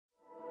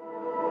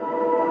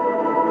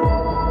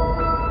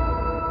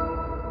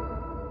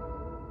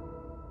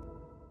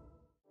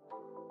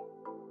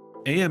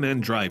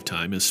AMN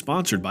Drivetime is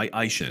sponsored by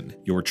Aishin,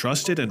 your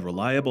trusted and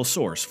reliable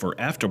source for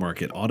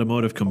aftermarket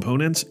automotive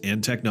components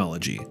and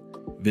technology.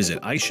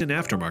 Visit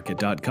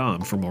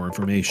aishinaftermarket.com for more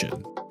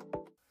information.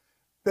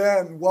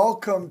 Ben,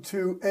 welcome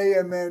to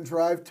AMN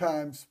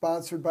Drivetime,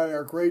 sponsored by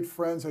our great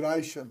friends at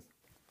Aishin.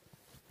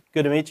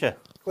 Good to meet you.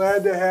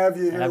 Glad to have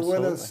you here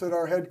Absolutely. with us at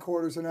our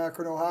headquarters in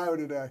Akron, Ohio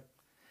today.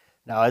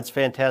 No, it's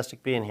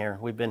fantastic being here.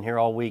 We've been here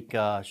all week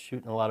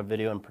shooting a lot of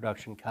video and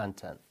production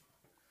content.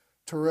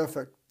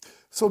 Terrific.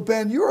 So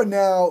Ben, you are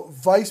now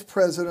Vice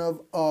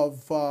President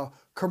of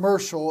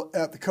Commercial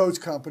at the Coats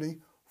Company,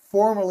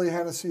 formerly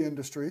Hennessy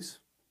Industries.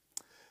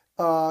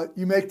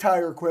 You make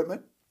tire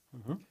equipment.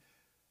 Mm-hmm.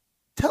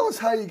 Tell us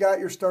how you got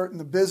your start in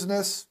the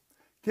business.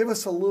 Give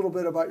us a little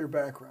bit about your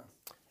background.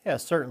 Yeah,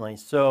 certainly.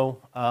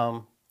 So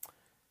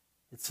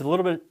it's a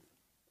little bit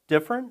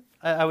different,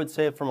 I would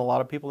say, from a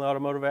lot of people in the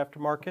automotive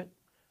aftermarket.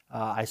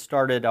 I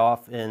started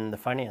off in the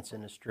finance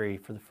industry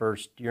for the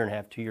first year and a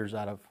half, 2 years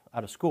out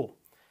of school.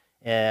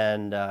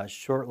 And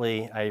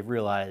shortly I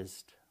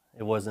realized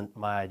it wasn't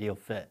my ideal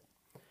fit.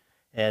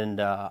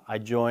 And I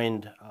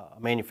joined a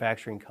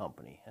manufacturing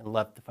company and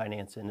left the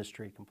finance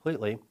industry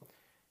completely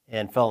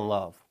and fell in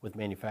love with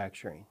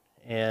manufacturing.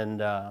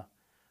 And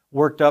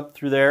worked up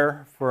through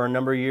there for a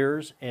number of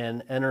years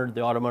and entered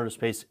the automotive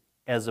space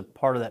as a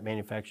part of that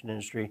manufacturing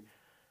industry,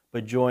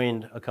 but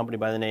joined a company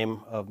by the name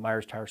of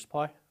Myers Tire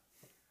Supply.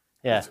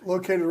 Yeah, it's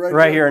located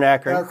right here in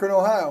Akron. Akron,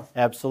 Ohio.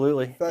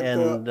 Absolutely. In fact,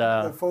 and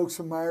the folks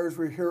from Myers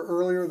were here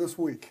earlier this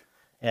week.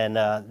 And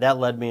that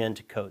led me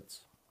into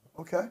Coats.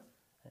 Okay.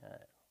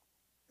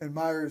 And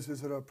Myers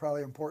is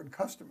probably an important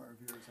customer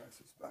of yours, I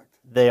suspect.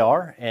 They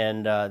are,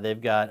 and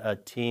they've got a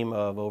team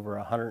of over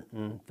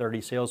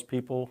 130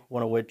 salespeople,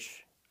 one of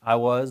which I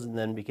was, and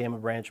then became a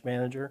branch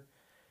manager,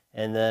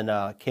 and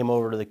then came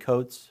over to the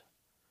Coats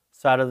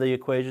side of the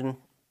equation,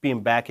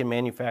 being back in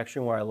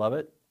manufacturing where I love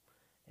it.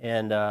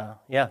 And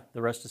yeah,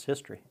 the rest is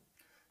history.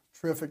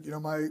 Terrific. You know,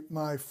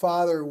 my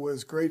father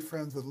was great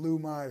friends with Lou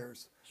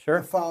Myers,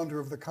 Sure. the founder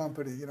of the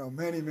company. You know,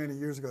 many, many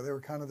years ago. They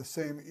were kind of the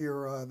same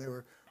era, and they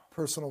were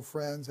personal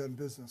friends and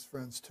business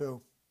friends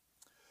too.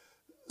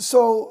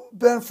 So,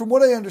 Ben, from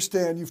what I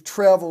understand, you've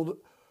traveled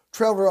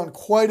around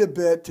quite a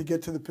bit to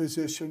get to the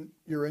position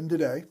you're in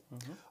today.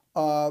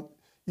 Mm-hmm.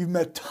 You've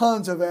met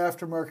tons of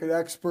aftermarket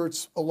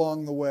experts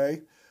along the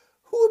way.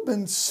 Who have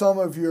been some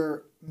of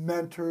your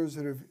mentors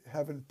that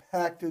have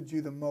impacted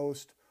you the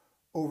most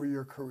over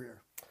your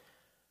career?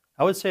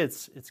 I would say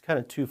it's kind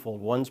of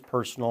twofold. One's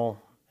personal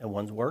and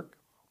one's work.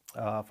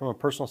 From a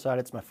personal side,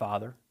 it's my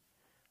father.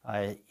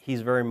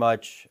 He's very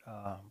much,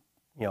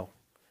 you know,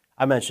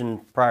 I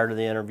mentioned prior to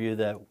the interview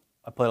that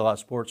I played a lot of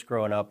sports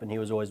growing up, and he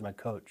was always my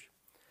coach.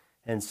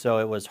 And so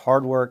it was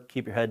hard work,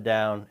 keep your head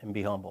down, and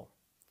be humble.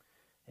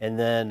 And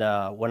then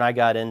when I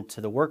got into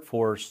the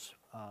workforce,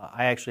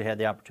 I actually had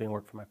the opportunity to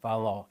work for my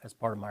father-in-law as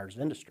part of Myers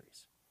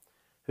Industries,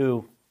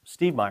 who,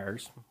 Steve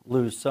Myers,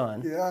 Lou's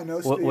son, yeah, I know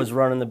Steve. Was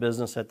running the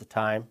business at the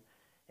time.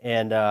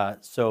 And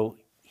so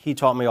he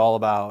taught me all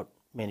about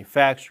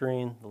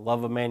manufacturing, the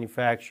love of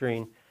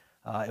manufacturing.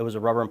 It was a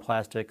rubber and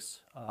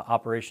plastics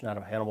operation out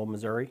of Hannibal,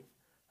 Missouri,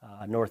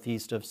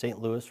 northeast of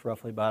St. Louis,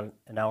 roughly about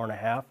an hour and a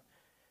half,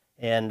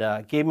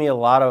 and gave me a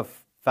lot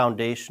of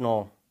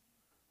foundational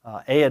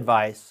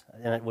advice,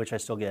 which I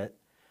still get,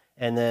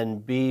 and then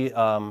B,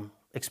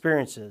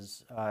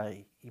 experiences.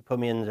 He put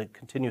me into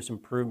continuous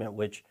improvement,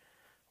 which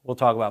we'll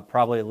talk about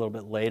probably a little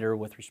bit later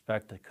with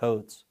respect to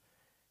Coats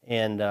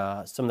and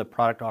some of the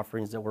product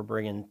offerings that we're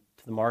bringing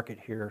to the market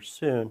here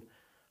soon.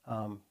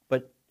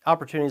 But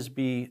opportunities to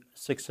be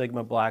Six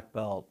Sigma black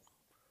belt,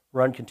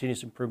 run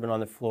continuous improvement on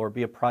the floor,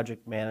 be a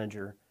project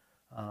manager,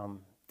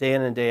 day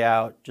in and day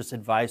out, just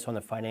advice on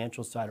the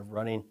financial side of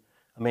running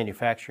a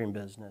manufacturing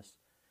business.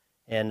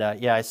 And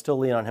yeah, I still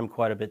lean on him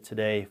quite a bit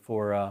today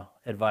for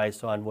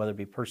advice on whether it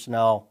be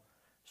personnel,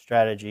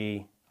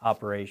 strategy,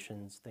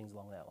 operations, things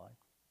along that line.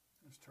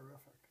 That's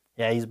terrific.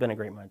 Yeah, he's been a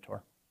great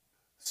mentor.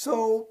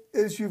 So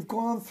as you've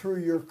gone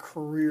through your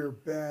career,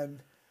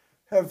 Ben,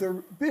 have there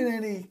been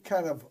any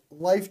kind of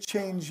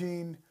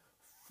life-changing,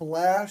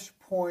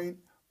 flashpoint,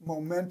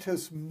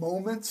 momentous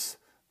moments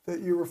that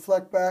you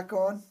reflect back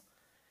on?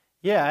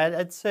 Yeah,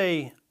 I'd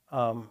say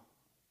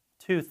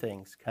two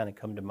things kind of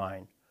come to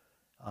mind.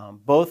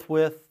 Both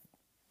with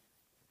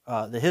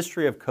the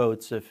history of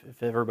Coats,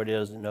 if everybody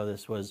doesn't know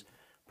this, was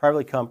a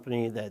privately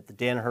company that the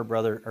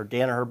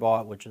Danaher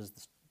bought, which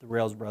is the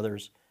Rails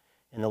brothers,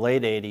 in the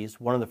late 80s,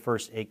 one of the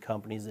first 8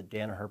 companies that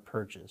Danaher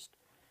purchased.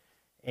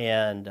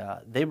 And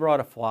they brought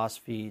a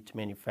philosophy to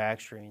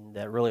manufacturing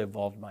that really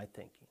evolved my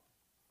thinking.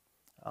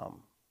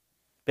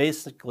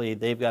 Basically,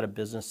 they've got a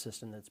business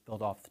system that's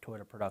built off the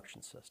Toyota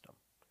production system.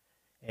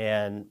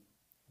 And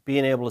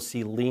being able to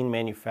see lean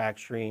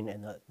manufacturing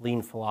and the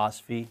lean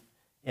philosophy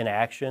in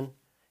action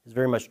is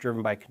very much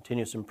driven by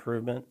continuous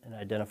improvement and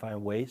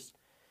identifying waste.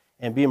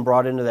 And being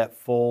brought into that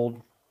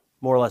fold,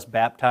 more or less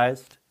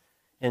baptized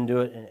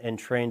into it and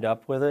trained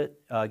up with it,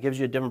 gives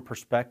you a different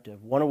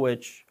perspective, one of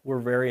which we're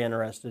very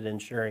interested in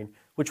sharing,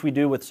 which we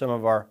do with some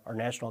of our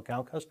national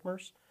account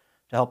customers,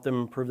 to help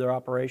them improve their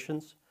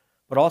operations,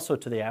 but also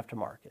to the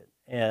aftermarket.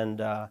 And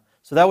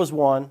so that was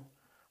one.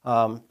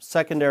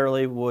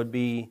 Secondarily would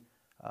be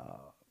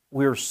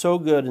we were so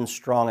good and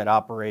strong at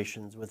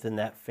operations within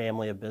that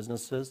family of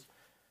businesses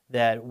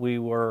that we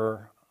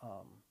were,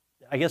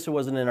 I guess it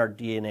wasn't in our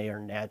DNA or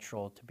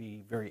natural to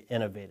be very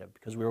innovative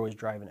because we were always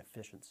driving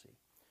efficiency.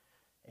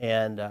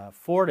 And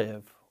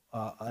Fortive,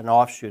 an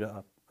offshoot,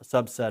 a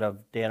subset of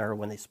Danaher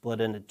when they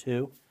split into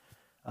two,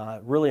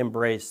 really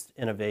embraced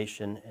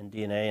innovation and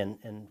DNA.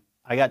 And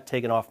I got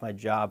taken off my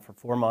job for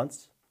 4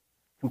 months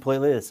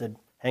completely. They said,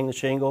 hang the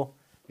shingle,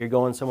 you're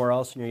going somewhere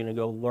else and you're going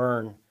to go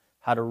learn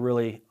how to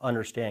really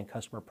understand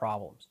customer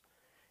problems.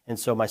 And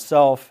so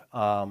myself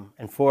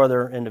and 4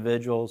 other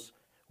individuals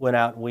went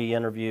out and we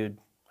interviewed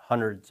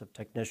hundreds of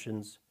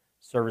technicians,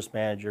 service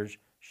managers,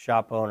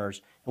 shop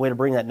owners, and we had to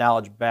bring that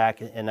knowledge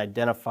back and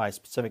identify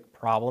specific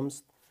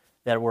problems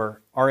that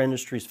were our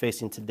industry is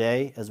facing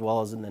today as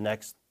well as in the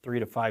next 3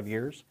 to 5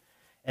 years,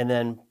 and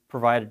then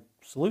provide a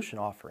solution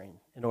offering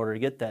in order to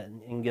get that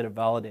and get it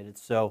validated.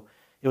 So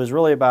it was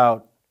really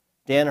about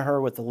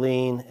Danaher with the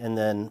lean, and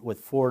then with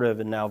Fortive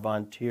and now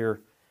Vontier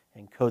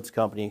and Coates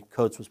Company.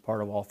 Coates was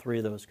part of all 3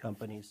 of those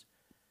companies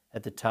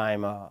at the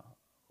time,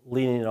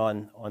 leaning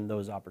on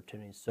those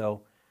opportunities.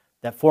 So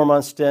that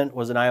 4-month stint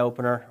was an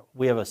eye-opener.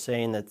 We have a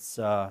saying that's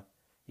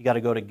you got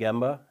to go to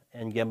gemba,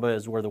 and gemba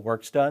is where the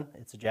work's done.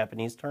 It's a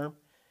Japanese term,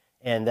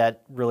 and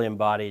that really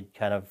embodied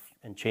kind of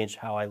and changed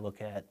how I look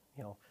at,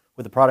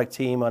 with the product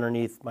team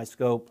underneath my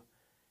scope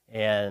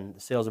and the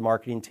sales and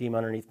marketing team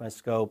underneath my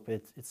scope.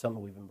 It's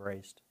something we've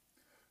embraced.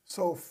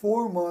 So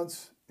 4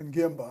 months in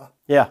Gemba.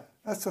 Yeah.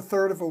 That's a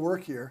third of a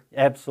work year.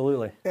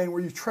 Absolutely. And were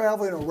you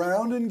traveling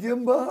around in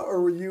Gemba,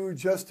 or were you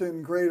just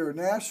in greater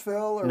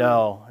Nashville? Or?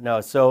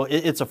 No. So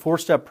it's a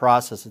 4-step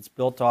process. It's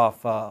built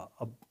off a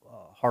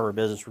Harvard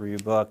Business Review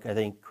book. I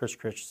think Chris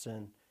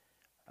Christensen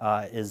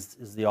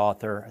is the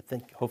author. I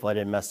think, hopefully I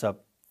didn't mess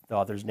up the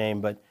author's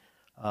name, but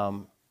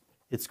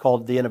it's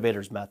called The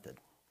Innovator's Method,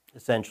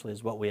 essentially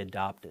is what we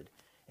adopted.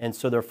 And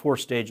so there are 4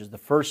 stages. The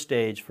first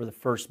stage for the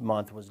first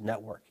month was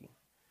networking.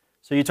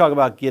 So you talk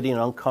about getting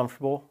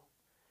uncomfortable,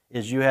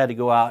 is you had to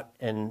go out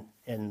and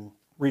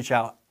reach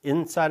out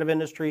inside of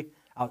industry,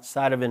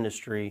 outside of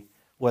industry,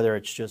 whether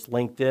it's just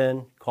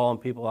LinkedIn, calling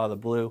people out of the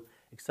blue,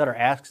 et cetera,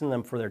 asking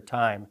them for their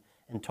time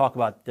and talk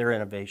about their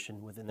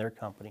innovation within their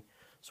company.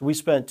 So we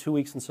spent 2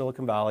 weeks in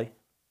Silicon Valley,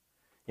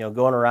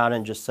 going around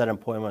and just set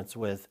appointments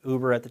with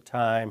Uber at the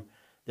time.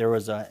 There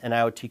was an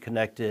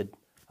IoT-connected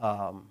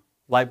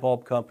light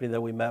bulb company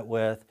that we met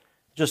with,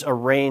 just a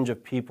range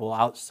of people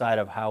outside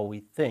of how we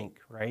think,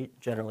 right?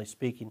 Generally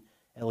speaking,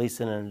 at least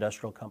in an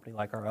industrial company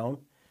like our own.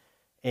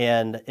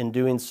 And in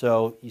doing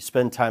so, you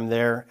spend time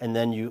there and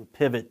then you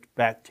pivot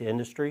back to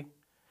industry.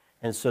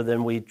 And so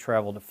then we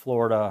traveled to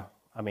Florida,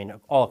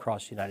 all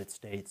across the United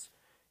States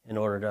in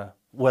order to,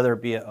 whether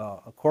it be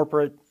a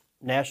corporate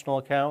national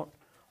account,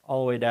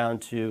 all the way down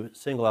to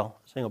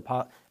single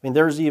pot.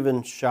 There's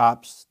even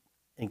shops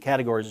and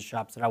categories of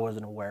shops that I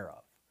wasn't aware of.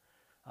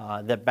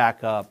 That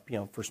back up,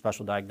 for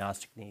special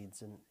diagnostic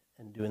needs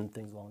and doing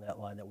things along that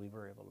line that we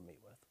were able to meet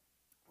with.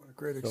 What a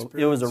great experience.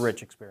 It was a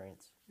rich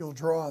experience. You'll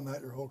draw on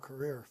that your whole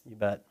career. You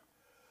bet.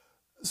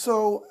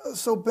 So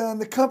Ben,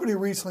 the company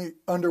recently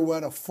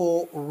underwent a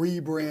full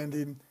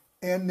rebranding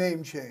and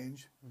name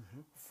change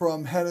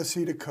from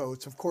Hennessy to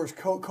Coates. Of course,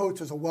 Coates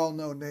is a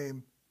well-known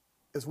name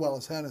as well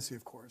as Hennessy,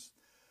 of course.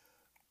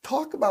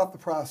 Talk about the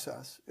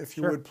process, if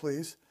you would,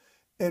 please,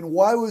 and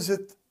why was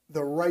it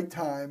the right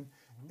time?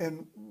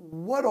 And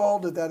what all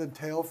did that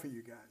entail for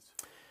you guys?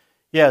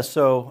 Yeah,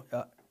 so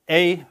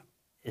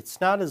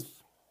it's not as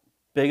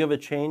big of a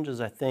change as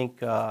I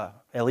think,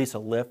 at least a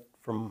lift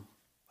from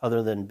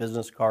other than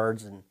business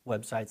cards and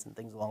websites and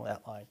things along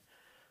that line,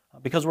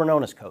 because we're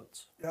known as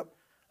Coates. Yep.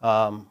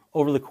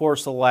 Over the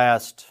course of the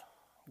last,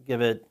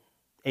 give it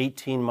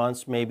 18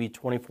 months, maybe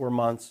 24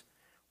 months,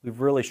 we've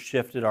really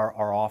shifted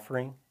our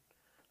offering.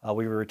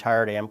 We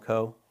retired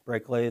AMCO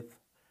brake lathe.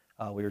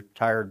 We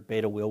retired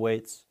Beta wheel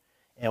weights.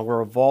 And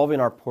we're evolving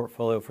our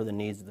portfolio for the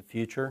needs of the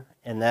future,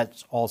 and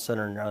that's all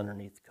centered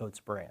underneath the Coates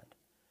brand.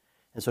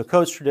 And so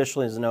Coates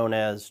traditionally is known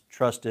as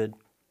trusted,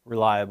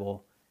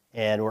 reliable,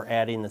 and we're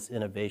adding this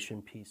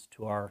innovation piece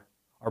to our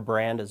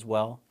brand as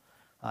well.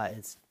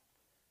 It's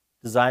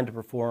designed to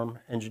perform,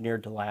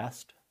 engineered to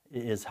last,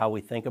 is how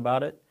we think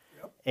about it.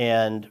 Yep.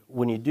 And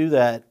when you do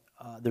that,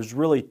 there's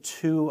really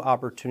 2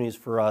 opportunities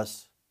for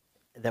us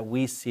that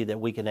we see that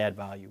we can add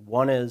value.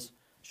 One is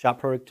shop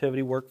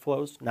productivity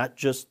workflows, not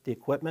just the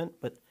equipment,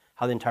 but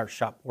how the entire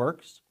shop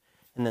works.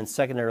 And then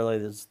secondarily,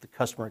 there's the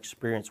customer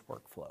experience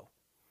workflow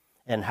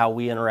and how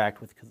we interact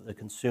with the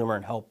consumer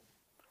and help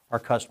our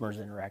customers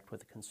interact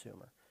with the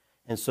consumer.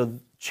 And so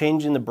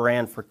changing the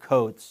brand for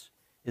Coates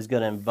is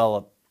going to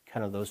envelop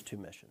kind of those 2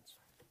 missions.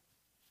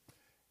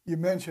 You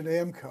mentioned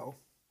AMCO,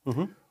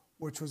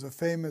 which was a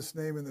famous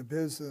name in the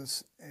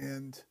business,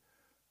 and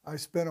I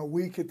spent a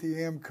week at the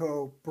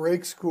AMCO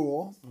brake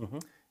school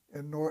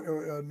in north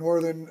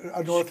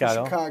of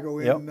Chicago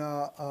in,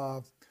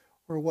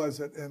 where was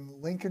it,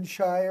 in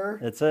Lincolnshire?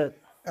 That's it.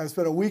 I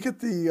spent a week at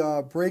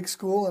the brake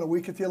school and a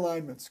week at the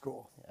alignment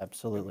school.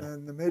 Absolutely.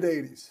 In the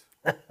mid-'80s.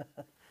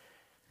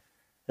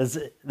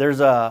 There's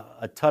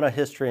a ton of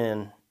history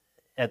and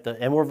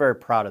we're very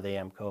proud of the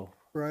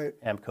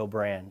AMCO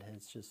brand.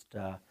 It's just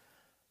the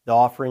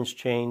offering's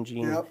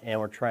changing, and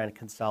we're trying to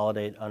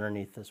consolidate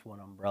underneath this one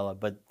umbrella.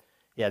 But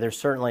yeah, there's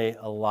certainly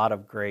a lot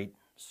of great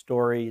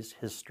stories,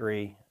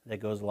 history that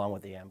goes along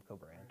with the AMCO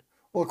brand.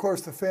 Well, of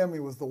course, the family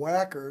was the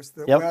Whackers.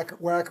 The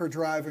Whacker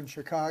Drive in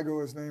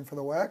Chicago is named for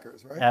the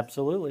Whackers, right?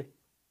 Absolutely.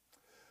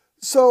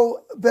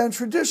 So, Ben,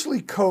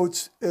 traditionally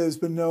Coates has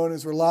been known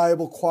as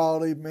reliable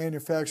quality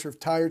manufacturer of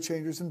tire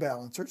changers and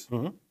balancers.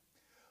 Mm-hmm.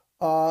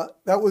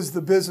 That was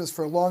the business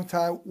for a long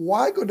time.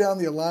 Why go down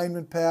the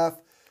alignment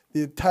path,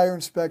 the tire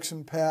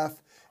inspection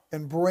path,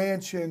 and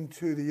branch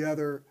into the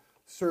other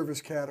service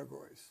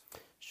categories?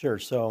 Sure.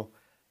 So,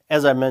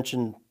 as I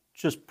mentioned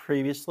just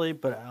previously,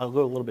 but I'll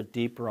go a little bit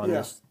deeper on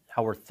this,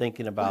 how we're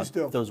thinking about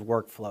those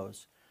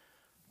workflows.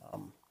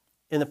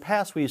 In the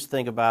past, we used to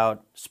think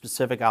about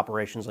specific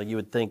operations, like you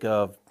would think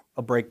of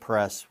a brake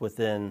press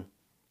within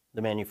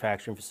the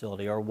manufacturing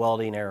facility or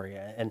welding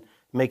area, and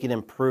making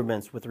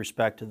improvements with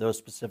respect to those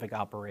specific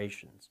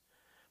operations.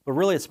 But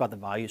really, it's about the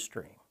value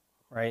stream,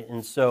 right?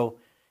 And so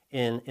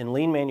in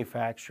lean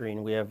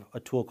manufacturing, we have a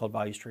tool called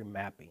value stream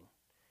mapping.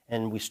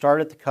 And we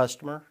start at the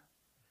customer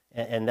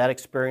and that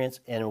experience,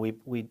 and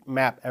we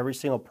map every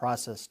single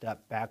process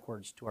step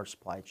backwards to our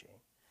supply chain.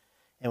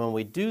 And when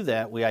we do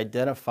that, we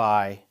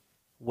identify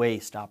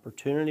waste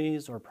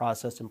opportunities or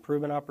process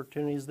improvement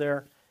opportunities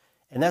there.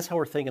 And that's how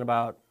we're thinking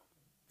about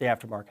the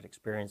aftermarket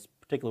experience,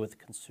 particularly with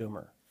the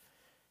consumer.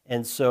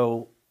 And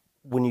so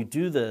when you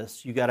do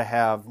this, you got to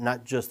have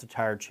not just the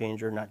tire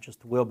changer, not just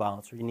the wheel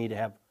balancer. You need to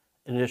have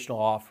an additional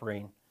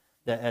offering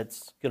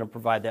that's going to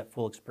provide that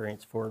full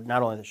experience for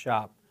not only the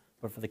shop,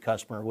 but for the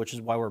customer, which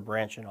is why we're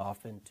branching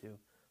off into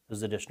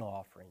those additional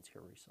offerings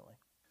here recently.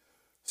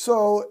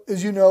 So,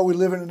 as you know, we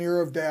live in an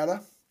era of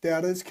data.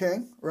 Data is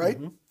king, right?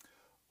 Mm-hmm.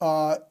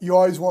 You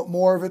always want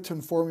more of it to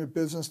inform your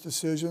business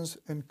decisions,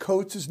 and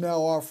Coates is now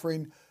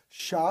offering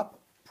shop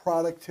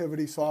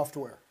productivity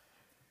software.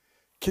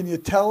 Can you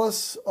tell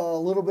us a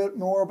little bit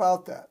more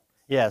about that?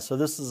 Yeah, so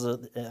this is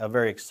a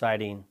very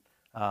exciting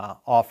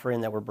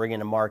offering that we're bringing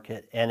to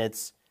market, and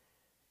it's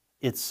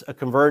a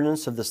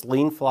convergence of this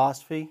lean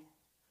philosophy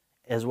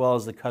as well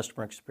as the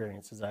customer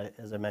experience,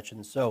 as I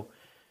mentioned. So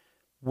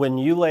when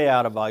you lay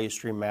out a value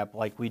stream map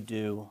like we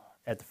do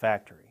at the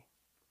factory,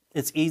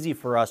 it's easy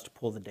for us to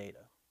pull the data,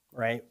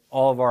 right?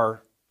 All of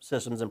our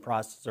systems and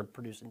processes are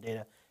producing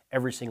data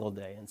every single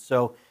day. And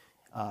so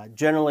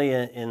generally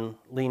in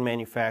lean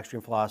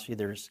manufacturing philosophy,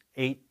 there's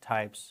 8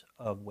 types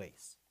of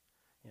waste.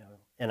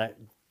 And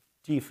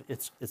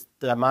it's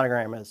the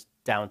monogram is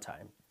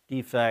downtime,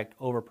 defect,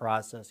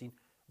 overprocessing,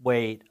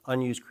 weight,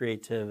 unused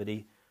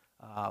creativity,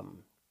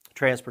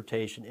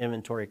 transportation,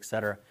 inventory, et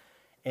cetera.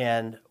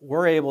 And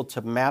we're able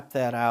to map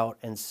that out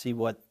and see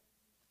where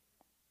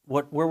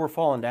we're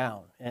falling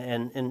down.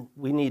 And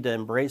we need to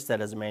embrace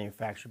that as a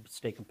manufacturer to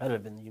stay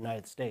competitive in the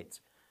United States,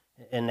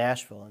 in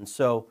Nashville. And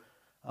so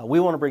we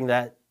want to bring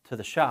that to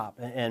the shop.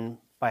 And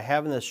by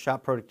having this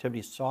shop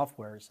productivity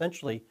software,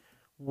 essentially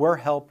we're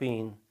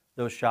helping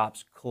those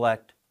shops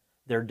collect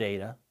their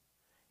data,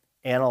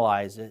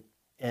 analyze it,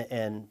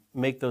 and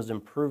make those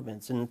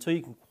improvements. And until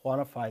you can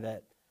quantify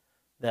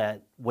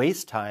that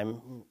waste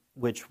time,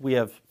 which we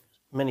have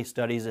many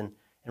studies and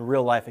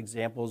real life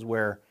examples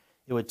where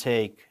it would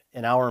take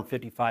an hour and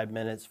 55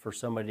 minutes for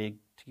somebody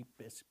to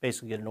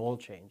basically get an oil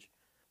change.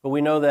 But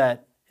we know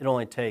that it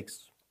only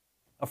takes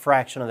a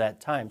fraction of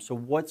that time. So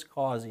what's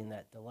causing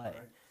that delay? Right.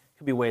 It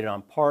could be waiting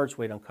on parts,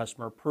 waiting on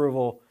customer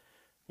approval,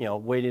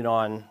 waiting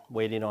on,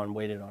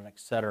 et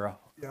cetera,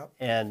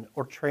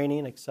 or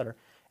training, et cetera.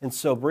 And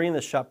so bringing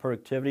the shop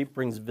productivity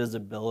brings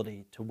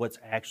visibility to what's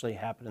actually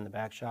happened in the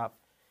back shop.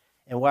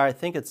 And why I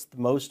think it's the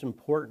most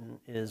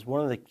important is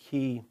one of the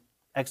key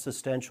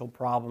existential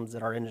problems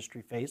that our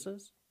industry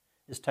faces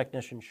is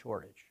technician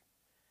shortage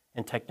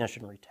and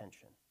technician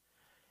retention.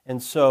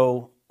 And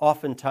so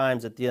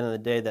oftentimes at the end of the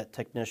day, that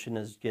technician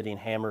is getting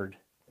hammered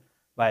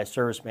by a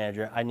service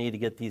manager. I need to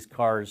get these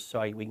cars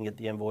so we can get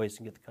the invoice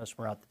and get the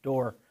customer out the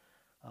door.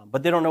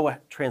 But they don't know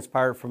what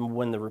transpired from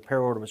when the repair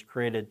order was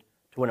created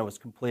to when it was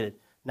completed.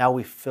 Now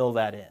we fill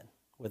that in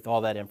with all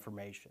that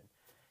information.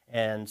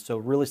 And so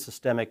really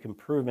systemic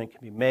improvement can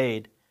be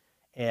made.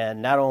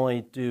 And not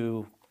only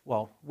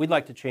we'd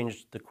like to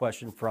change the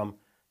question from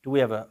do we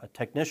have a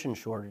technician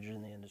shortage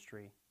in the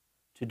industry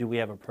to do we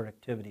have a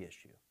productivity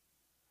issue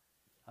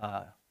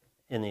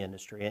in the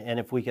industry. And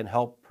if we can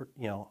help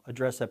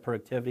address that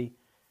productivity,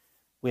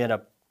 we end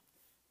up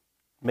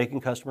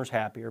making customers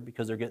happier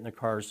because they're getting their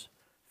cars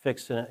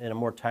fixed in a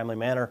more timely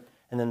manner,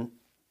 and then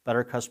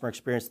better customer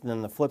experience. And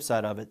then the flip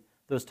side of it,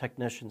 those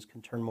technicians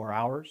can turn more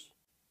hours,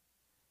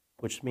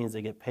 which means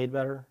they get paid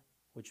better,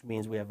 which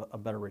means we have a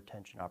better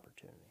retention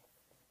opportunity.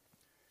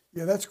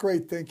 Yeah, that's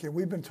great thinking.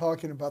 We've been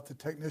talking about the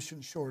technician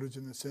shortage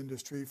in this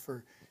industry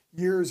for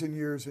years and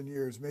years and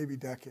years, maybe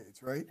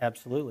decades, right?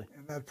 Absolutely.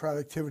 And that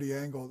productivity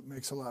angle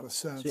makes a lot of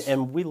sense.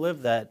 And we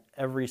live that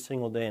every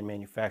single day in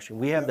manufacturing.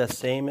 We have that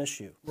same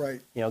issue.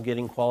 Right. You know,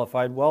 getting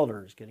qualified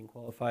welders, getting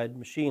qualified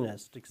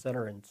machinists, et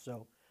cetera. And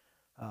so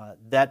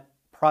that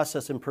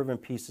process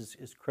improvement piece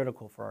is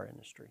critical for our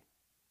industry.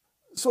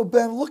 So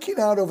Ben, looking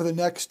out over the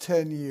next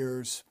 10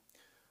 years,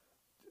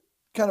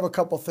 kind of a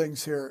couple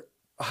things here.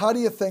 How do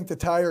you think the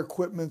tire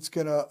equipment's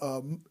going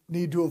to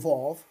need to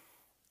evolve?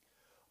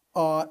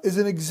 As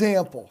an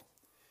example,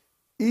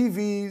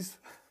 EVs,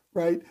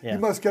 right? Yeah. You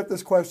must get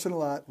this question a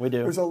lot. We do.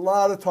 There's a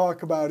lot of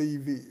talk about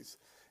EVs.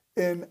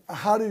 And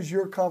how does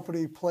your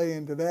company play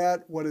into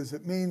that? What does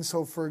it mean?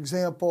 So, for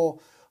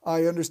example,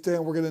 I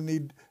understand we're going to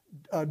need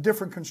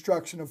different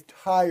construction of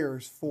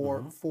tires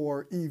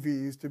for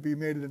EVs to be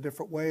made in a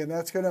different way, and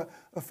that's going to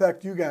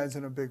affect you guys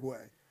in a big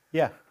way.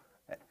 Yeah.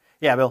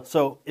 Yeah, Bill.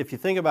 So if you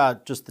think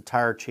about just the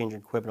tire change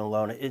equipment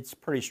alone, it's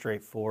pretty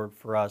straightforward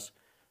for us.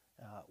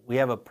 We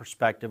have a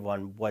perspective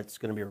on what's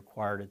going to be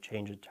required to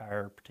change a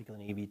tire,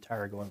 particularly an EV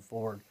tire going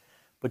forward.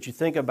 But you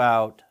think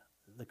about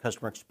the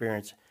customer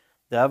experience,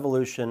 the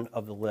evolution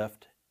of the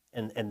lift,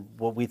 and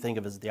what we think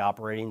of as the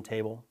operating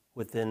table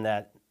within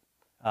that,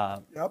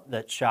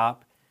 that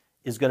shop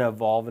is going to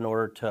evolve in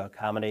order to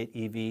accommodate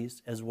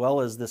EVs, as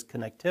well as this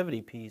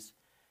connectivity piece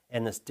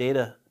and this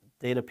data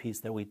piece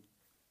that we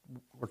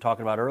were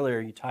talking about earlier.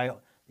 You tie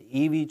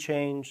the EV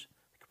change,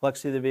 the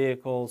complexity of the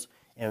vehicles,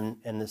 and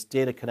this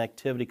data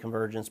connectivity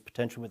convergence,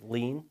 potentially with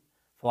lean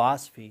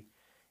philosophy,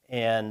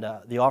 and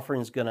the offering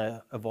is going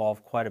to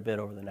evolve quite a bit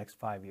over the next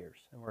 5 years,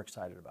 and we're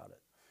excited about it.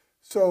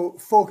 So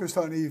focused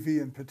on EV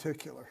in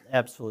particular.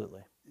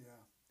 Absolutely.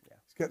 Yeah.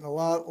 It's getting a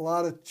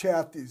lot of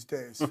chat these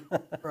days,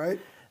 right?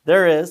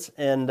 There is,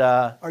 and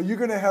are you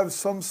going to have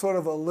some sort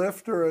of a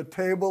lift or a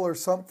table or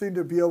something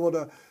to be able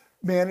to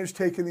manage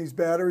taking these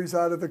batteries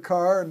out of the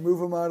car and move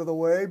them out of the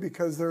way,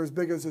 because they're as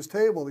big as this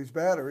table, these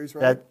batteries,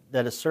 right?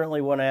 That is certainly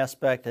one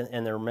aspect,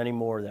 and there are many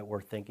more that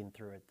we're thinking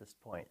through at this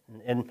point.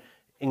 And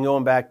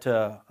going back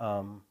to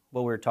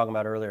what we were talking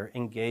about earlier,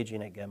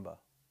 engaging at Gemba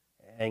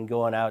and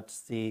going out to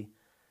see,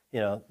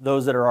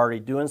 those that are already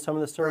doing some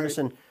of the service.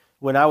 Right. And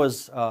when I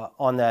was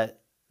on that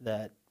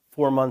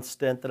 4-month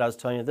stint that I was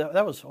telling you,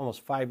 that was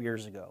almost 5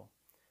 years ago,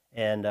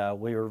 and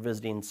we were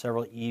visiting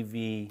several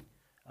EV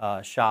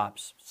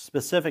shops,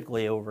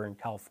 specifically over in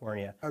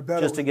California,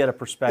 just to get a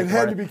perspective. It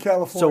had to be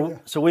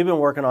California. So we've been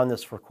working on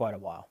this for quite a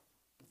while.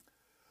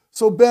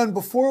 So Ben,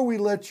 before we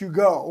let you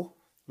go,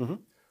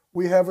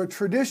 we have a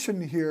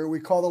tradition here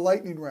we call the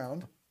lightning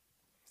round.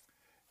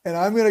 And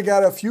I'm going to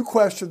got a few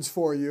questions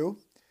for you,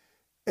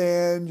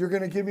 and you're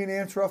going to give me an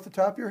answer off the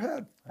top of your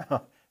head.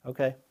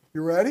 Okay.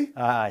 You ready?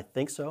 I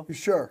think so. You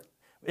sure?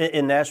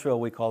 In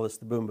Nashville, we call this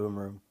the boom boom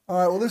room. All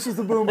right, well, this is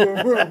the boom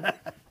boom room.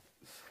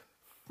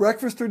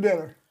 Breakfast or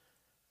dinner?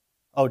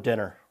 Oh,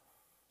 dinner.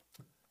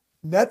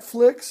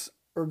 Netflix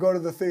or go to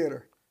the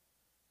theater?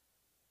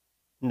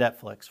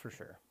 Netflix, for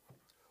sure.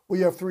 Well,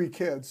 you have 3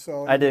 kids,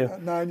 so I do. A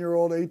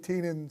 9-year-old,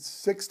 18, and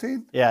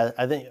 16? Yeah,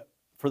 I think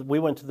we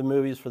went to the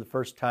movies for the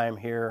first time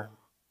here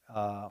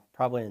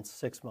probably in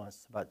 6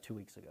 months, about 2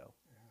 weeks ago.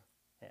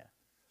 Yeah,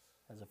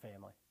 as a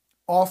family.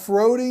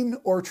 Off-roading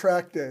or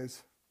track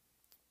days?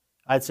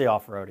 I'd say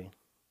off-roading.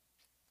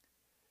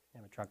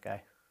 I'm a truck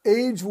guy.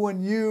 Age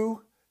when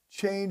you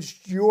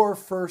changed your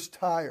first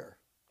tire?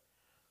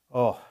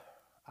 Oh,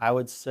 I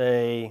would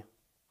say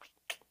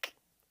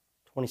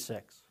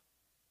 26.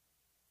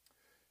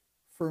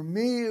 For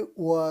me, it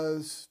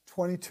was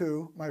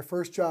 22. My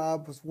first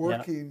job was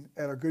working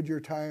at a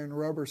Goodyear tire and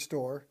rubber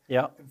store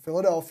in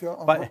Philadelphia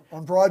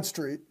on Broad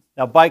Street.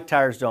 Now, bike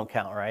tires don't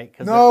count, right?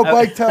 No,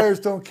 bike tires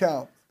don't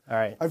count. All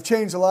right. I've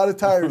changed a lot of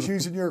tires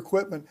using your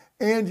equipment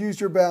and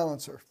used your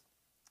balancer.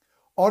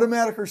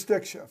 Automatic or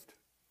stick shift?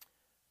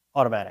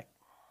 Automatic.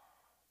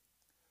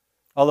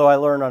 Although I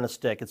learned on a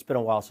stick. It's been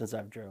a while since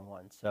I've driven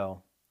one.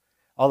 So,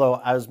 although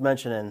I was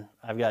mentioning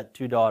I've got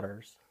 2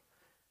 daughters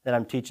that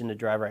I'm teaching to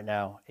drive right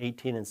now,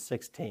 18 and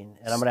 16,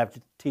 and I'm going to have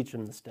to teach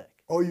them the stick.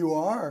 Oh, you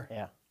are?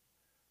 Yeah.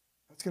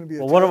 That's going to be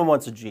well, one of them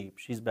wants a Jeep.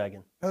 She's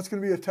begging. That's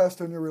going to be a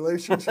test on your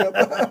relationship.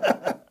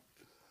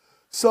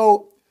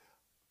 So,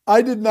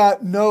 I did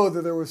not know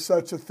that there was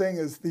such a thing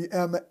as the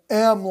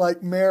M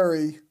like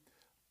Mary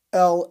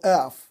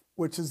LF,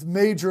 which is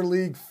Major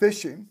League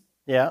Fishing.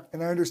 Yeah.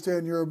 And I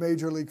understand you're a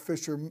Major League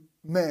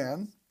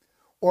fisherman,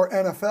 or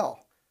NFL.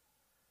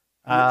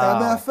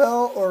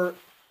 MFL or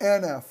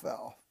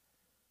NFL?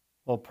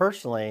 Well,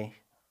 personally,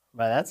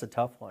 that's a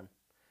tough one.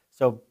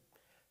 So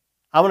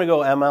I'm going to go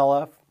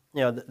MLF.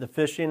 The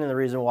fishing, and the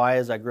reason why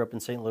is I grew up in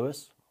St.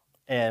 Louis,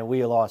 and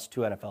we lost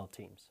 2 NFL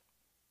teams.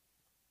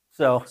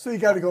 So you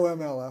got to go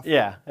MLF.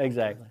 Yeah,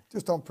 exactly.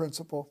 Just on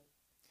principle.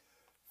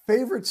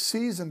 Favorite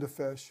season to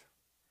fish?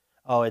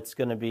 Oh, it's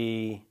going to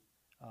be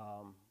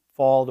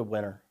fall to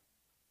winter.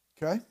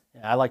 Okay.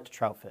 Yeah, I like to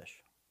trout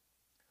fish.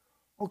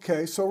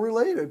 Okay, so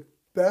related.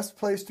 Best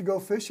place to go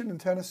fishing in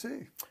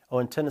Tennessee? Oh,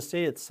 in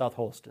Tennessee, it's South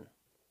Holston.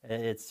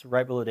 It's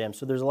right below the dam.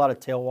 So there's a lot of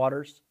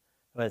tailwaters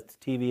with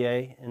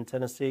TVA in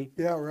Tennessee.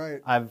 Yeah,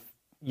 right. I've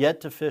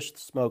yet to fish the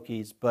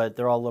Smokies, but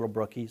they're all little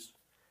brookies,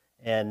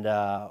 and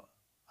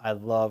I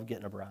love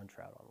getting a brown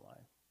trout on the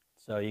line.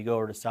 So you go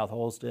over to South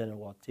Holston and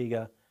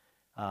Waukegan,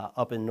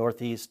 up in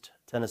northeast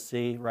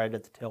Tennessee, right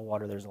at the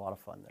tailwater. There's a lot of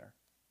fun there.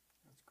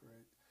 That's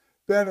great.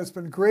 Ben, it's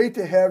been great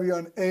to have you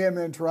on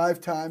AMN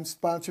Drivetime,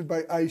 sponsored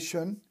by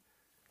Aishin.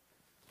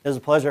 It was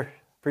a pleasure.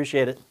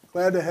 Appreciate it.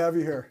 Glad to have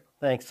you here.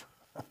 Thanks.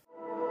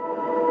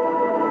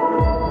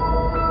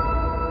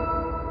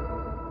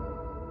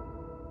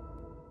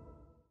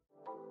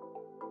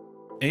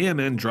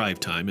 AMN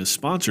Drivetime is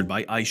sponsored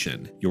by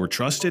Aishin, your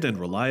trusted and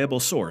reliable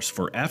source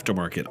for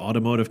aftermarket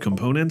automotive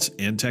components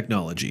and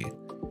technology.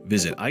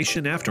 Visit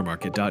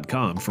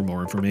aishinaftermarket.com for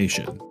more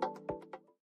information.